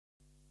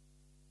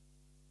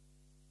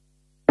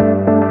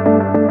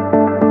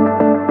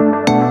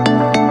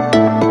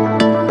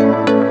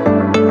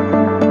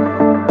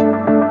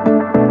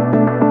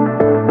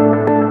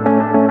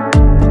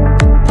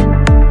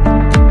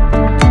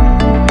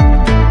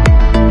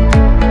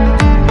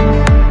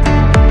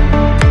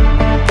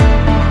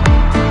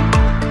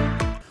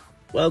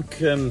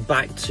Welcome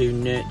back to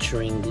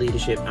Nurturing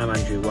Leadership. I'm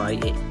Andrew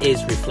White. It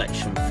is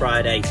Reflection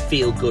Friday,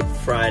 Feel Good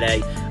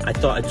Friday. I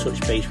thought I'd touch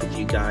base with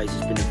you guys.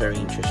 It's been a very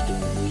interesting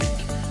week.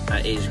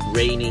 It is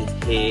rainy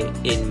here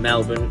in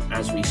Melbourne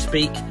as we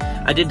speak.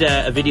 I did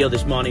a video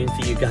this morning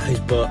for you guys,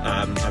 but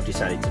I've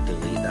decided to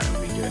delete that and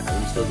redo it.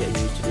 I'm still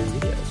getting used to doing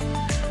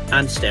videos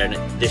and staring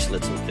at this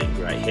little thing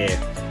right here,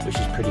 which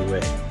is pretty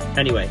weird.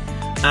 Anyway,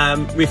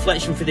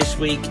 reflection for this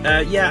week.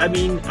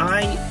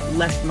 I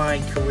left my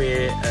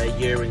career a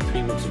year and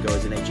 3 months ago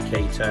as an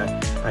educator.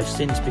 I've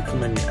since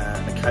become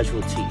a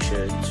casual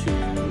teacher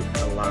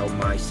to allow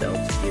myself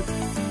to give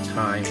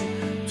time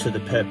to the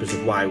purpose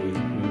of why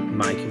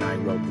Mike and I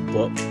wrote the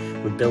book.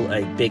 We built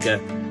a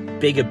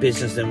bigger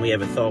business than we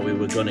ever thought we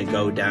were going to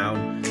go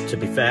down, to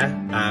be fair.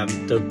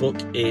 The book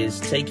is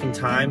taking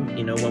time.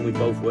 You know, when we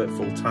both work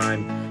full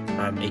time,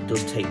 it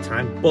does take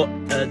time. But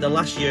the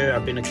last year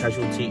I've been a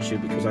casual teacher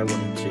because I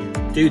wanted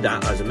to do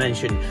that, as I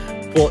mentioned,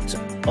 but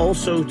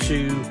also to,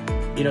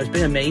 you know, it's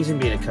been amazing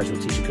being a casual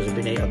teacher because I've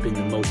been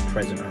the most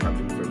present I have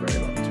been for a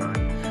very long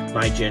time.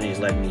 My journey has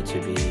led me to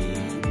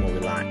be more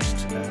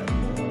relaxed,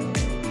 more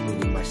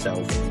within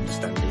myself and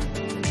understanding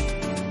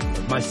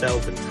of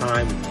myself and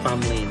time and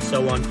family and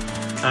so on.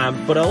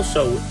 But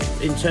also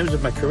in terms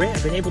of my career,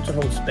 I've been able to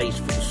hold space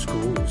for the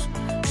schools,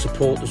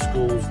 support the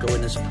schools, go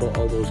in and support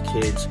all those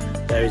kids.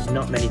 There is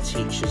not many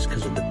teachers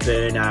because of the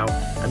burnout.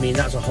 I mean,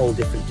 that's a whole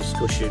different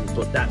discussion,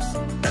 but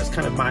that's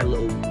kind of my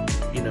little,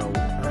 you know,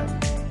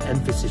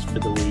 emphasis for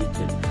the week,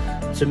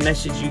 and to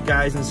message you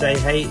guys and say,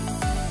 hey,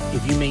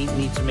 if you may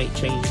need to make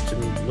changes to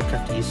look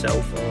after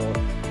yourself, or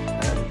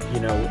you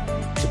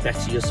know, to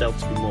better yourself,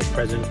 to be more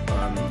present,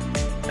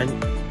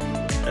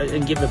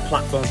 and give a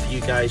platform for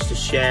you guys to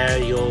share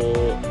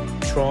your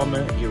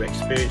trauma, your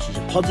experiences,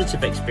 your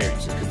positive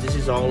experiences, because this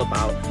is all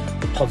about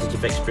the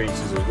positive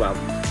experiences as well.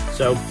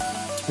 So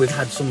we've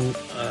had some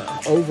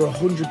over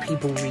 100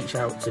 people reach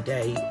out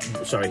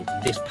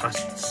this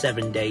past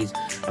 7 days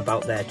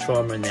about their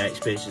trauma and their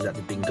experiences that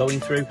they've been going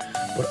through,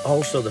 but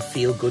also the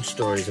feel-good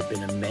stories have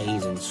been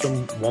amazing.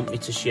 Some want me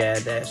to share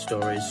their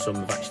stories, some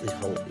have actually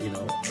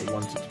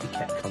wanted to be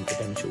kept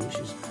confidential, which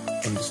is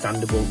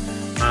understandable.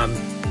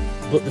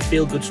 But the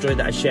feel-good story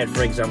that I shared,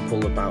 for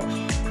example, about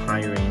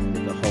hiring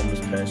the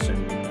homeless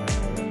person,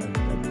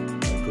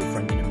 a good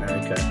friend in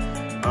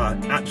America, are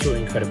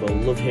absolutely incredible.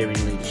 Love hearing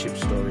leadership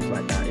stories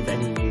like that. If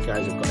any of you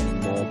guys have got any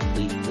more,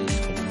 please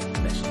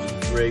come message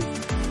them through.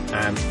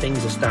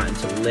 Things are starting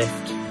to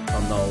lift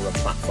on all the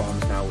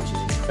platforms now, which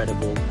is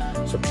incredible.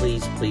 So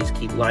please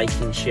keep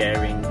liking,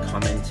 sharing,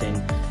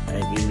 commenting. And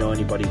if you know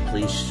anybody,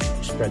 please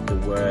spread the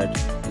word.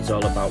 It's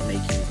all about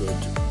making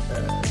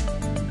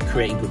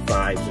creating good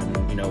vibes,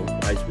 and, you know,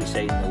 as we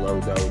say in the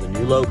logo, the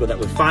new logo that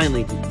we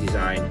finally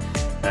designed,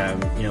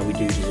 you know, we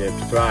do deserve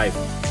to thrive.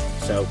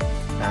 So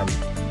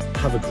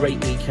have a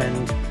great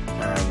weekend.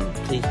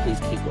 Please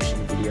keep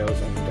watching the videos,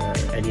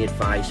 and any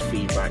advice,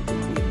 feedback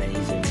would be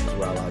amazing, as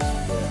well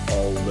as we're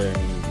all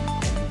learning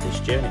on this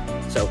journey.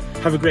 So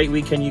have a great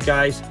weekend, you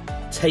guys.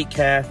 Take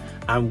care,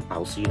 and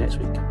I'll see you next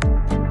week.